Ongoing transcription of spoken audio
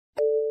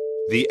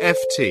The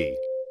FT.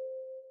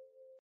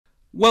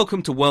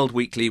 Welcome to World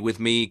Weekly with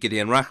me,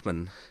 Gideon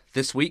Rachman.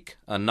 This week,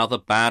 another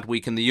bad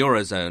week in the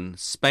eurozone.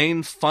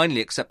 Spain finally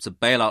accepts a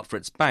bailout for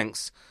its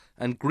banks,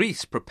 and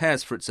Greece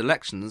prepares for its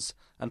elections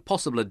and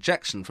possible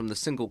ejection from the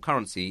single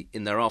currency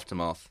in their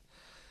aftermath.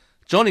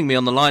 Joining me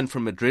on the line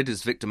from Madrid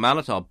is Victor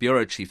Mallet, our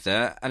bureau chief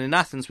there, and in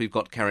Athens we've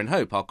got Karen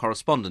Hope, our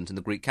correspondent in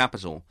the Greek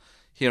capital.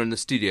 Here in the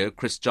studio,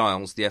 Chris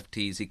Giles, the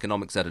FT's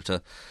economics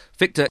editor.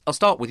 Victor, I'll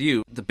start with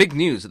you. The big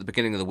news at the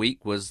beginning of the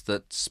week was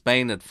that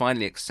Spain had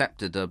finally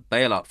accepted a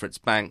bailout for its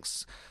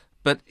banks,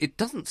 but it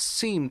doesn't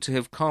seem to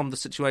have calmed the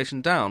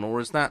situation down, or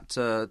is that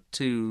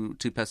too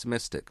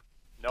pessimistic?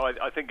 No,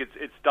 I think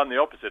it's done the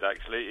opposite,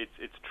 actually.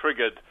 It's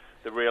triggered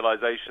the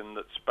realization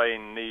that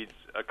Spain needs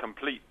a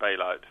complete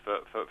bailout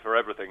for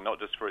everything, not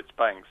just for its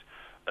banks.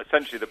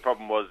 Essentially, the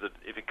problem was that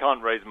if it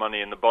can't raise money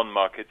in the bond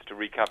markets to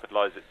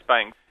recapitalize its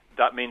banks,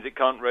 that means it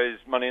can't raise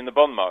money in the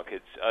bond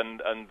markets, and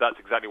that's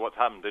exactly what's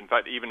happened. In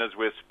fact, even as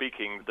we're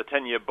speaking, the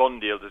 10-year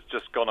bond yield has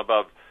just gone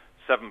above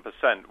 7%,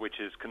 which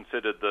is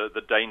considered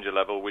the danger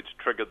level, which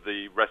triggered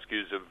the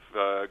rescues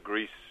of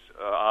Greece,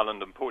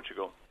 Ireland and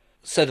Portugal.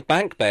 So the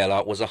bank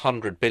bailout was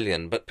 100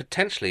 billion, but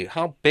potentially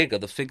how big are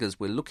the figures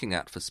we're looking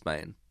at for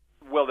Spain?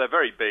 Well, they're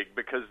very big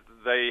because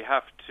they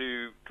have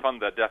to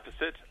fund their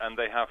deficit and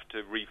they have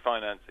to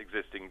refinance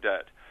existing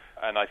debt.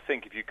 And I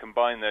think if you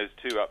combine those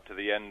two up to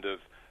the end of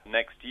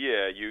next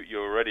year,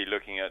 you're already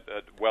looking at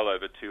well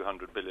over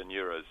 200 billion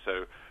euros.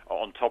 So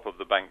on top of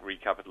the bank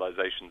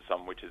recapitalization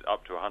sum, which is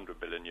up to 100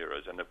 billion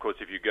euros. And of course,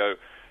 if you go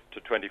to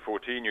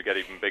 2014, you get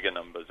even bigger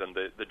numbers. And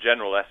the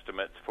general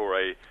estimates for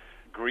a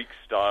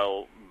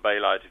Greek-style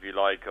bailout, if you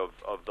like,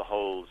 of the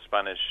whole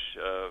Spanish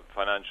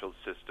financial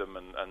system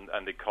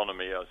and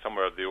economy are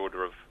somewhere of the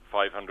order of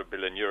 500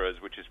 billion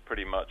euros, which is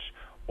pretty much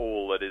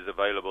all that is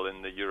available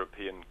in the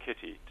European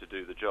kitty to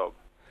do the job.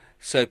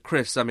 So,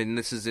 Chris, I mean,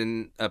 this is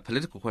a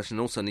political question,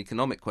 also an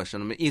economic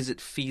question. I mean, is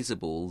it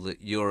feasible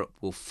that Europe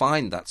will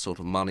find that sort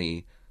of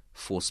money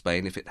for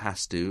Spain if it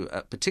has to,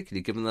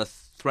 particularly given the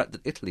threat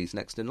that Italy's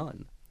next in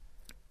line?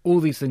 All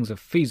these things are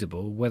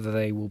feasible. Whether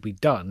they will be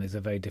done is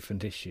a very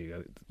different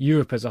issue.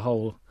 Europe as a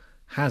whole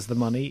has the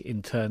money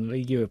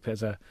internally. Europe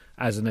as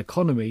an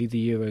economy,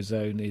 the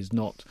eurozone is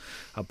not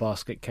a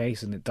basket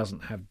case and it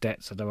doesn't have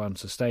debts that are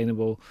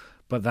unsustainable.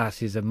 But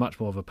that is a much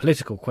more of a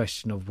political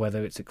question of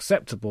whether it's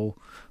acceptable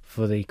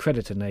for the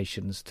creditor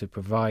nations to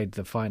provide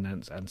the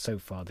finance. And so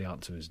far the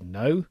answer is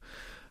no.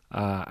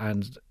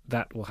 And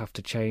that will have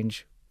to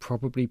change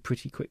probably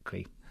pretty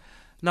quickly.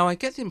 Now, I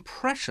get the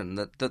impression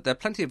that there are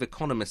plenty of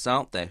economists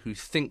out there who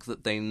think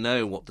that they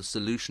know what the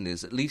solution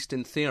is, at least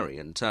in theory,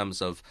 in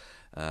terms of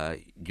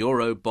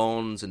euro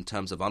bonds, in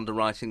terms of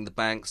underwriting the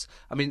banks.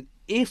 I mean,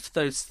 if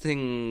those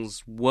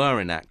things were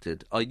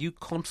enacted, are you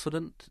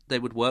confident they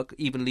would work,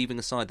 even leaving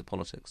aside the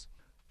politics?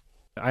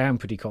 I am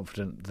pretty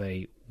confident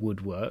they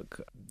would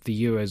work.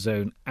 The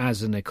eurozone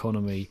as an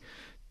economy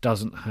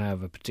doesn't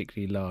have a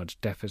particularly large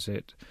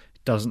deficit,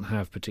 doesn't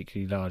have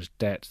particularly large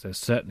debt. They're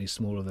certainly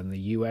smaller than the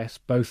US,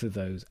 both of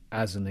those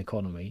as an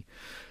economy.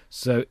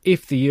 So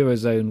if the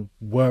eurozone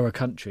were a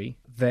country,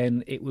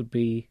 then it would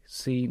be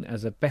seen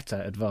as a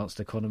better advanced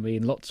economy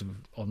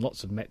on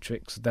lots of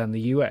metrics than the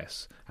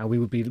US. And we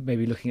would be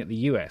maybe looking at the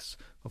US.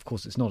 Of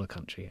course, it's not a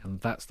country, and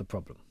that's the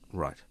problem.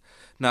 Right.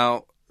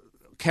 Now,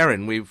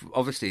 Karen,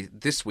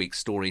 this week's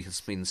story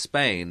has been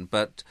Spain,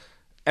 but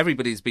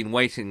everybody's been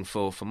waiting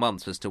for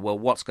months as to, well,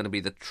 what's going to be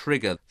the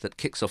trigger that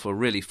kicks off a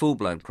really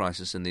full-blown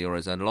crisis in the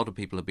eurozone. A lot of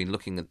people have been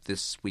looking at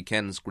this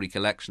weekend's Greek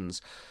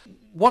elections.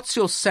 What's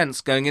your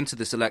sense going into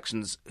this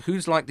elections?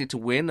 Who's likely to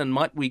win, and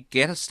might we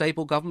get a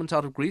stable government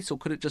out of Greece, or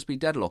could it just be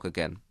deadlock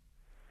again?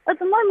 At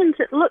the moment,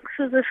 it looks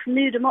as if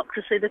New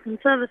Democracy, the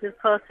Conservative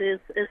Party,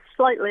 is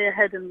slightly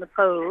ahead in the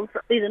polls.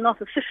 These are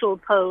not official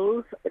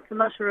polls. It's a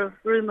matter of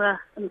rumour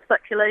and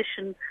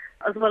speculation,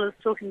 as well as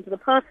talking to the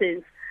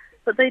parties.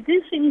 But they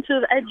do seem to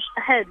have edged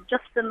ahead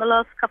just in the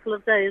last couple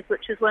of days,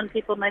 which is when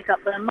people make up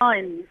their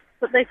minds.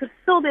 But they could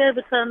still be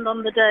overturned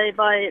on the day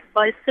by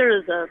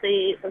Syriza,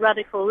 the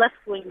radical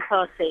left-wing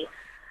party.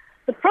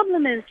 The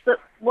problem is that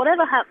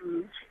whatever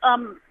happens,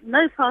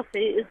 no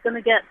party is going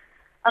to get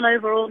an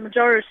overall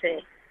majority,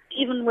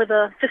 even with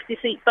a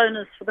 50-seat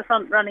bonus for the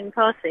front-running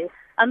party.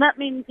 And that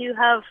means you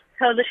have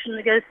coalition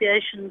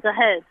negotiations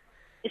ahead.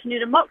 If New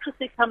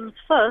Democracy comes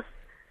first,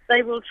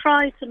 they will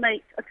try to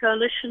make a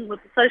coalition with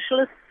the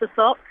Socialists, the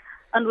SOC,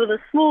 and with a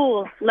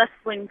small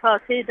left-wing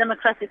party,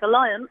 Democratic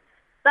Alliance.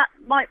 That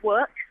might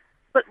work,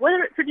 but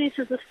whether it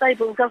produces a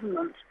stable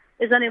government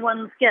is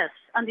anyone's guess,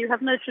 and you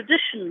have no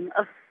tradition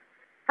of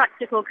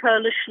practical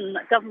coalition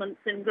governments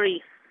in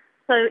Greece,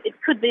 so it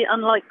could be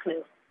unlikely.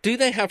 Do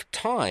they have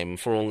time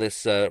for all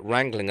this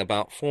wrangling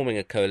about forming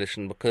a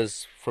coalition?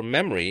 Because, from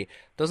memory,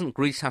 doesn't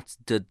Greece have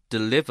to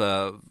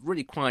deliver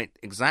really quite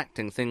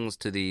exacting things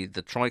to the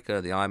Troika,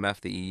 the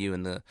IMF, the EU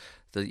and the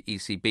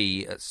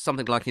ECB,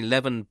 something like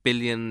 11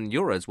 billion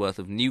euros worth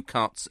of new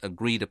cuts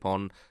agreed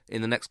upon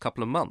in the next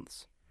couple of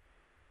months?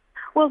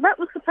 Well, that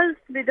was supposed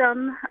to be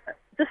done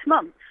this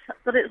month,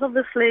 but it's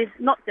obviously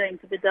not going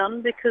to be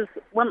done because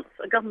once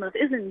a government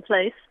is in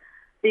place,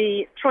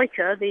 the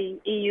Troika, the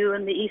EU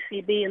and the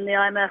ECB and the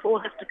IMF all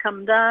have to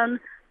come down,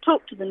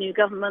 talk to the new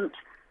government,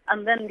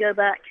 and then go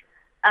back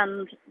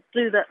and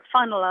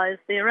finalise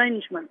the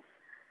arrangements.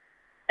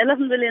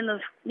 11 billion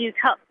of new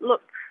cut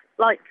looks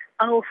like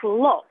an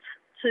awful lot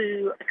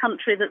to a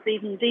country that's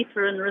even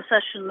deeper in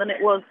recession than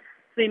it was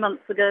 3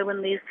 months ago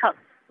when these cuts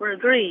were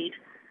agreed.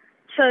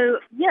 So,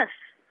 yes,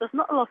 there's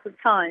not a lot of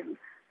time,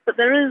 but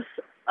there is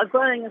a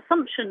growing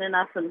assumption in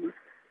Athens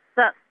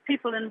that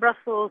people in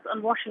Brussels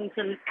and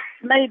Washington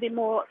may be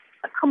more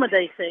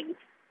accommodating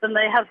than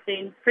they have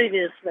been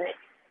previously.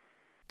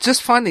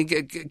 Just finally,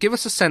 give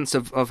us a sense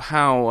of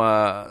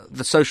how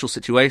the social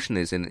situation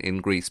is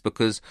in Greece,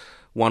 because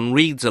one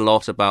reads a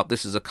lot about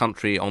this is a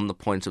country on the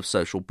point of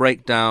social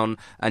breakdown,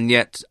 and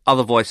yet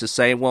other voices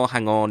say, well,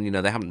 hang on,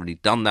 they haven't really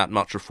done that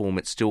much reform,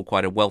 it's still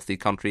quite a wealthy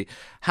country.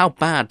 How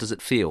bad does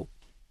it feel?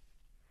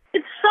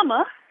 It's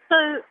summer, so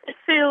it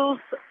feels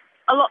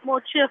a lot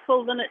more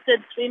cheerful than it did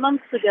 3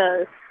 months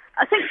ago.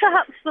 I think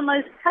perhaps the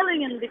most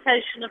telling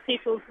indication of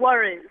people's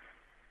worries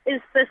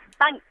is this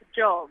bank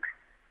jog.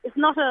 It's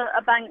not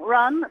a bank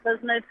run. There's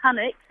no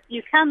panic.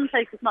 You can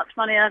take as much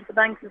money out of the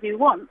bank as you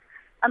want,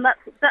 and that's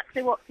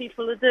exactly what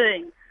people are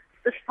doing.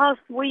 This past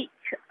week,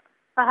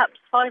 perhaps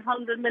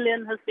 500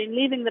 million has been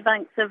leaving the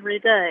banks every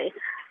day.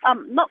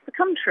 Not the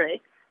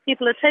country.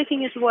 People are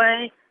taking it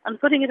away and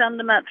putting it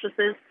under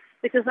mattresses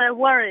because they're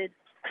worried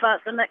about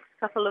the next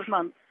couple of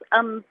months.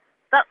 And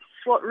that's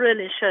what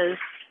really shows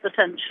the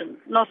tension,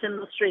 not in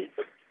the streets.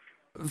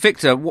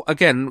 Victor,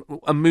 again,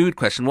 a mood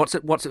question. What's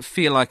it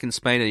feel like in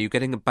Spain? Are you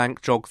getting a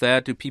bank jog there?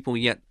 Do people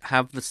yet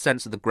have the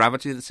sense of the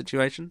gravity of the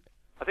situation?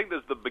 I think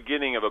there's the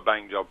beginning of a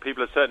bank job.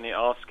 People are certainly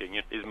asking,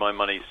 is my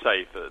money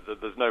safe?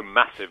 There's no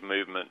massive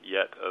movement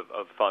yet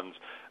of funds.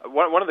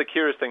 One of the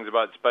curious things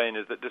about Spain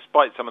is that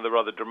despite some of the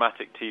rather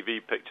dramatic TV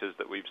pictures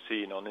that we've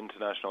seen on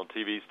international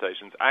TV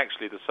stations,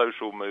 actually the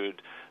social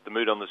mood, the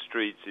mood on the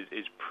streets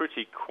is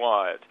pretty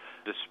quiet,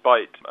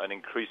 despite an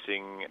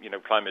increasing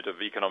climate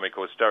of economic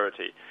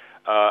austerity.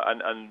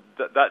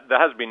 That there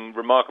has been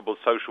remarkable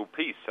social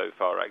peace so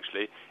far,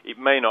 actually. It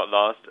may not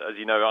last. As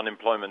you know,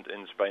 unemployment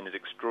in Spain is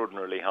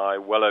extraordinarily high,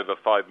 well over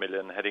 5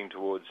 million, heading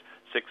towards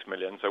 6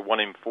 million, so 1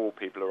 in 4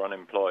 people are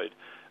unemployed.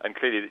 And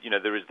clearly,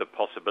 there is the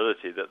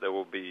possibility that there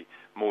will be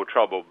more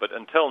trouble. But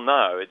until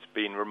now, it's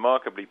been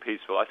remarkably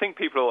peaceful. I think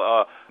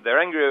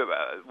they're angry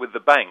with the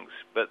banks,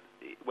 but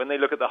when they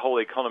look at the whole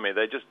economy,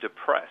 they're just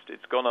depressed.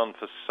 It's gone on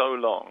for so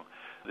long.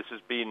 This has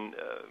been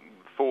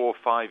 4 or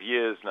 5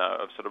 years now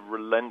of sort of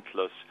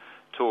relentless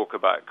talk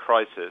about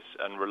crisis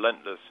and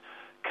relentless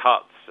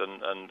cuts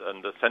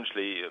and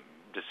essentially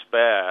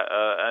despair.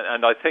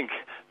 And I think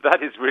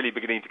that is really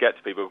beginning to get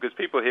to people, because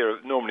people here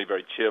are normally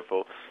very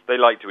cheerful. They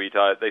like to eat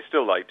out. They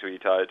still like to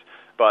eat out.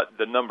 But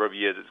the number of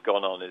years it's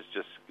gone on is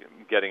just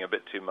getting a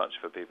bit too much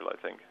for people, I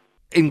think.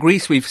 In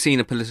Greece, we've seen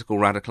a political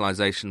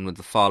radicalisation with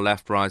the far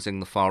left rising,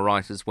 the far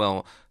right as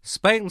well.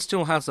 Spain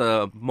still has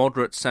a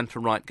moderate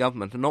centre-right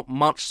government and not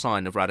much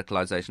sign of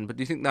radicalisation, but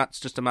do you think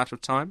that's just a matter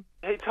of time?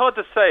 It's hard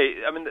to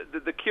say. I mean,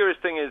 the curious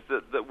thing is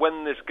that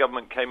when this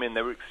government came in,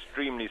 they were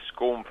extremely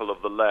scornful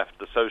of the left,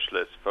 the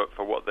socialists,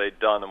 for what they'd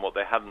done and what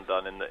they hadn't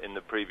done in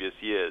the previous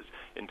years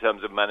in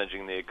terms of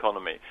managing the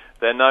economy.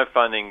 They're now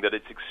finding that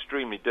it's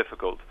extremely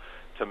difficult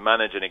to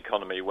manage an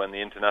economy when the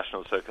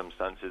international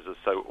circumstances are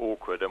so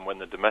awkward and when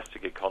the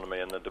domestic economy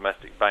and the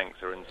domestic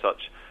banks are in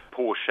such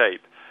poor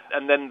shape.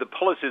 And then the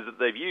policies that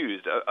they've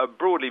used are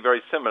broadly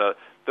very similar.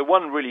 The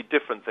one really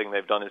different thing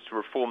they've done is to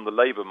reform the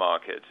labour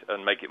market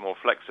and make it more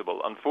flexible.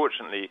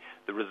 Unfortunately,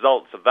 the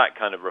results of that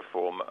kind of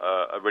reform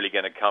are really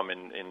going to come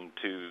in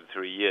 2-3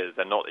 years.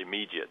 They're not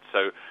immediate.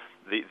 So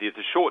the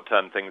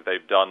short-term things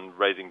they've done,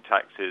 raising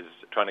taxes,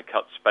 trying to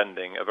cut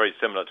spending, are very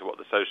similar to what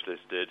the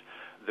socialists did.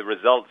 The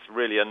results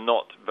really are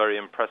not very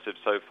impressive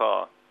so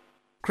far.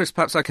 Chris,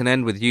 perhaps I can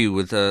end with you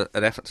with an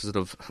effort to sort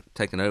of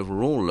take an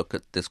overall look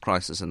at this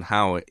crisis and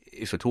how,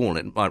 if at all,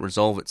 it might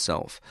resolve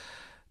itself.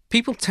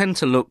 People tend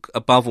to look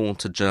above all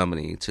to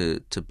Germany,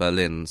 to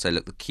Berlin, and say,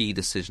 look, the key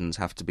decisions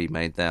have to be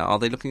made there. Are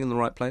they looking in the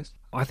right place?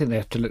 I think they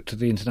have to look to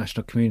the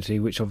international community,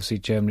 which obviously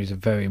Germany is a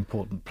very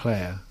important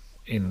player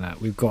in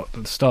that. We've got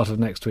at the start of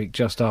next week,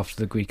 just after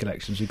the Greek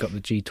elections, we've got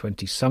the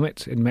G20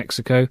 summit in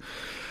Mexico.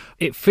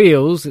 It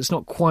feels it's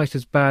not quite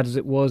as bad as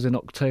it was in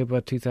October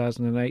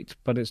 2008,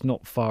 but it's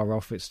not far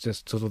off. It's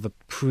just sort of the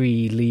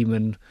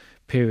pre-Lehman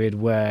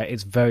period where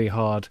it's very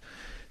hard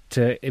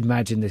to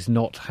imagine this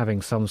not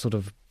having some sort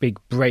of big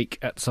break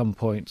at some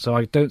point. So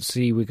I don't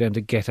see we're going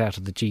to get out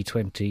of the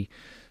G20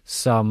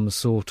 some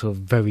sort of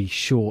very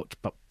short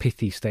but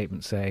pithy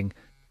statement saying,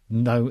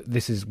 no,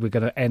 we're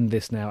going to end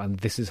this now and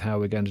this is how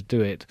we're going to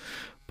do it.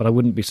 But I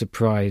wouldn't be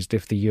surprised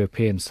if the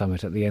European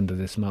summit at the end of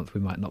this month,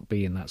 we might not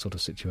be in that sort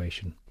of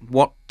situation.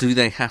 What do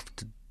they have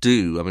to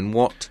do? I mean,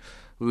 what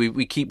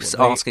We keep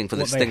asking for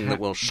this thing that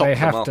will shock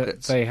the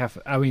markets.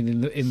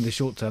 In the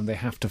short term, they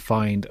have to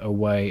find a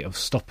way of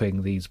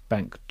stopping these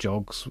bank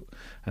jogs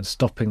and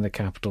stopping the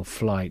capital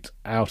flight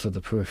out of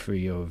the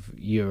periphery of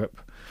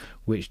Europe,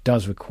 which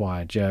does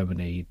require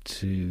Germany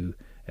to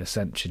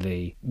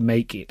essentially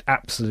make it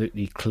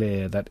absolutely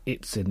clear that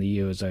it's in the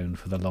eurozone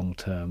for the long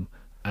term,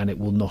 and it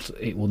will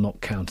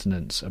not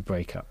countenance a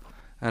breakup.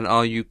 And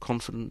are you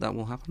confident that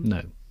will happen?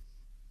 No.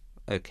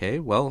 Okay,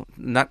 well,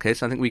 in that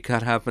case, I think we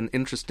could have an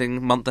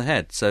interesting month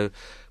ahead. So,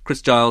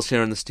 Chris Giles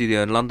here in the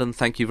studio in London,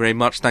 thank you very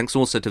much. Thanks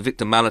also to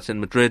Victor Mallet in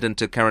Madrid and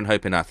to Karen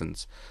Hope in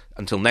Athens.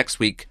 Until next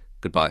week,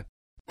 goodbye.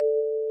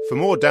 For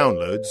more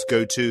downloads,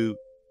 go to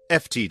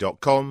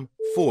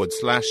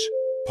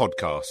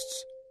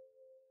ft.com/podcasts.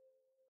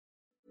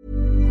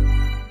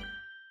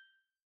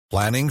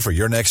 Planning for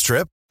your next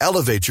trip?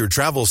 Elevate your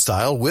travel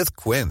style with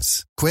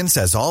Quince. Quince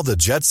has all the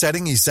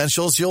jet-setting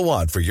essentials you'll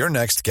want for your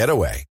next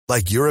getaway,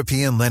 like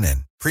European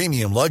linen,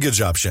 premium luggage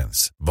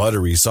options,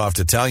 buttery soft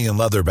Italian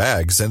leather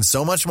bags, and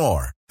so much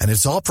more. And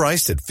it's all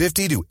priced at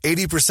 50 to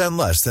 80%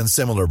 less than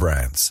similar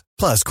brands.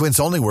 Plus, Quince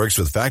only works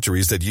with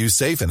factories that use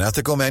safe and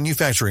ethical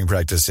manufacturing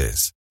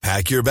practices.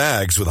 Pack your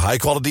bags with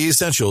high-quality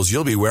essentials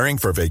you'll be wearing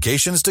for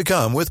vacations to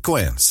come with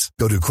Quince.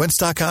 Go to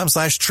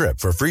quince.com/trip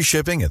for free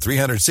shipping and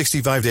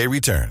 365-day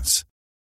returns.